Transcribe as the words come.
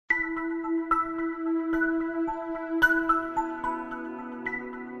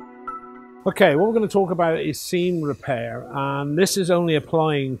Okay, what we're going to talk about is seam repair, and this is only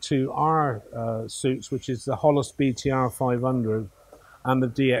applying to our suits, which is the Hollis BTR500 and the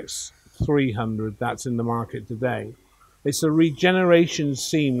DX300 that's in the market today. It's a regeneration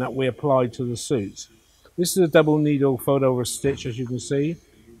seam that we apply to the suits. This is a double needle fold over stitch, as you can see,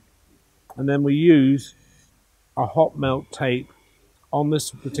 and then we use a hot melt tape on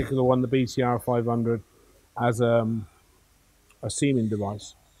this particular one, the BTR500, as a seaming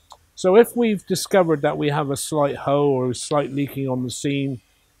device. So if we've discovered that we have a slight hole or a slight leaking on the seam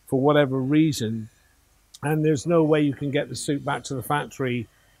for whatever reason, and there's no way you can get the suit back to the factory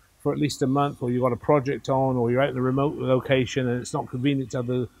for at least a month, or you've got a project on, or you're out in a remote location and it's not convenient to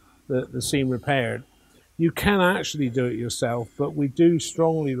have the seam repaired, you can actually do it yourself, but we do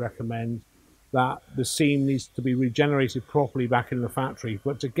strongly recommend that the seam needs to be regenerated properly back in the factory.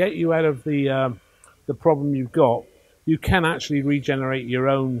 But to get you out of the problem you've got, you can actually regenerate your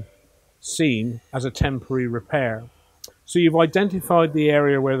own seam as a temporary repair. So you've identified the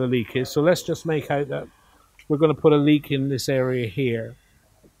area where the leak is. So let's just make out that we're going to put a leak in this area here,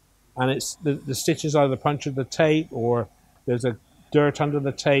 and it's the stitches either punctured the tape or there's a dirt under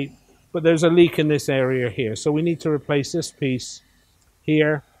the tape, but there's a leak in this area here. So we need to replace this piece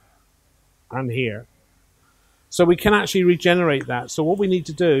here and here. So we can actually regenerate that. So what we need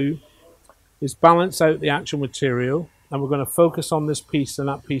to do is balance out the actual material, and we're going to focus on this piece and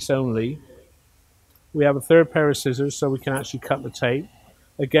that piece only. We have a third pair of scissors so we can actually cut the tape.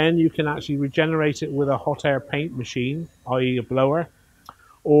 Again, you can actually regenerate it with a hot air paint machine, i.e. a blower,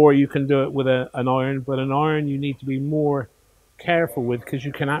 or you can do it with an iron, but an iron you need to be more careful with because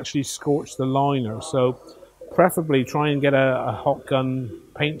you can actually scorch the liner. So preferably try and get a hot gun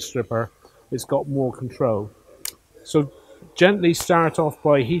paint stripper. It's got more control. So gently start off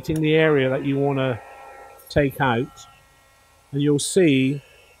by heating the area that you want to take out, and you'll see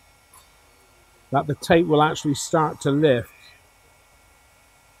that the tape will actually start to lift.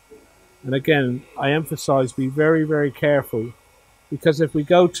 And again, I emphasize, be very, very careful, because if we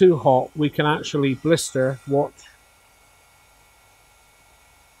go too hot, we can actually blister. Watch.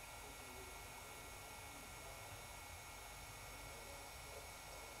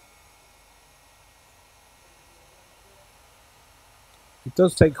 It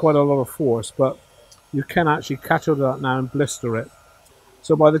does take quite a lot of force, but you can actually catch hold of that now and blister it.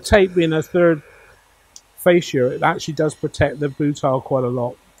 So by the tape being a third fascia, it actually does protect the boot tile quite a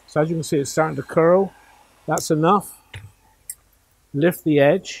lot. So as you can see, it's starting to curl. That's enough. Lift the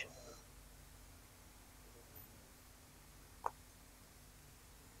edge.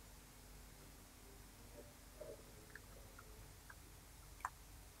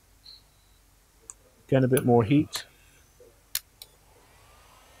 Get a bit more heat.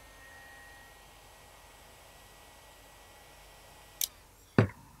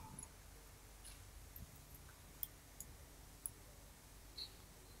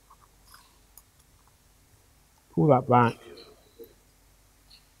 Pull that back.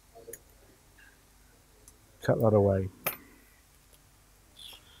 Cut that away.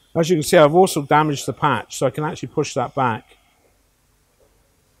 As you can see, I've also damaged the patch, so I can actually push that back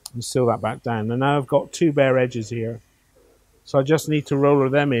and seal that back down. And now I've got two bare edges here, so I just need to roller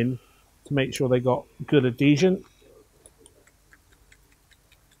them in to make sure they got good adhesion.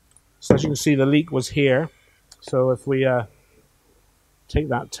 So as you can see, the leak was here, so if we take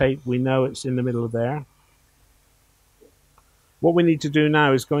that tape, we know it's in the middle of there. What we need to do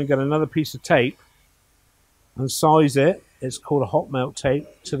now is go and get another piece of tape and size it. It's called a hot melt tape,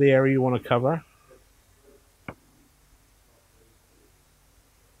 to the area you want to cover.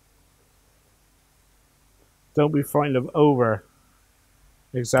 Don't be frightened of over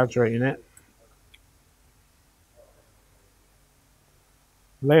exaggerating it.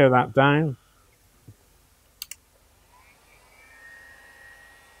 Layer that down.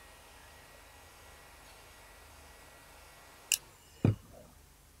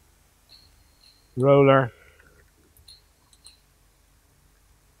 Roller.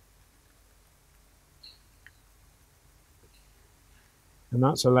 And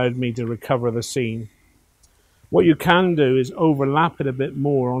that's allowed me to recover the seam. What you can do is overlap it a bit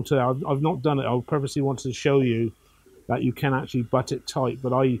more onto that. I've not done it. I purposely wanted to show you that you can actually butt it tight,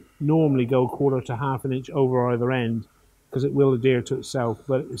 but I normally go 1/4 to 1/2 inch over either end because it will adhere to itself.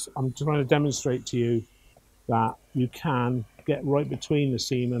 But I'm trying to demonstrate to you that you can get right between the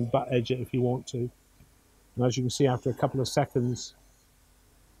seam and butt edge it if you want to. And as you can see, after a couple of seconds,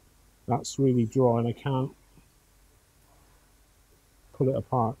 that's really dry and I can't pull it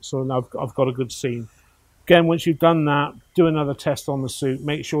apart. So now I've got a good seam. Again, once you've done that, do another test on the suit.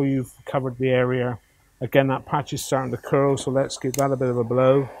 Make sure you've covered the area. Again, that patch is starting to curl, so let's give that a bit of a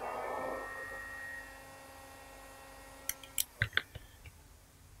blow.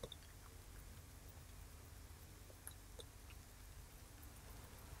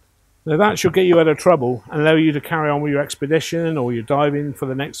 Now that should get you out of trouble and allow you to carry on with your expedition or your diving for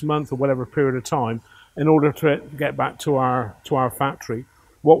the next month or whatever period of time in order to get back to our factory.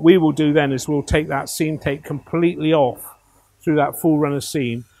 What we will do then is we'll take that seam tape completely off through that full run of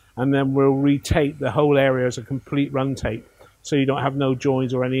seam, and then we'll retape the whole area as a complete run tape, so you don't have no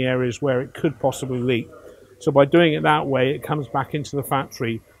joins or any areas where it could possibly leak. So by doing it that way, it comes back into the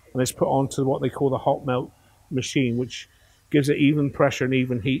factory and it's put onto what they call the hot melt machine, which gives it even pressure and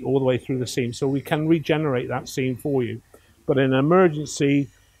even heat all the way through the seam. So we can regenerate that seam for you. But in an emergency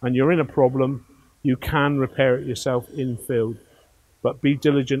and you're in a problem, you can repair it yourself in field. But be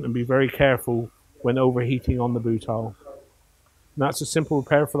diligent and be very careful when overheating on the butyl. And that's a simple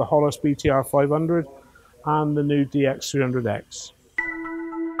repair for the Hollis BTR500 and the new DX300X.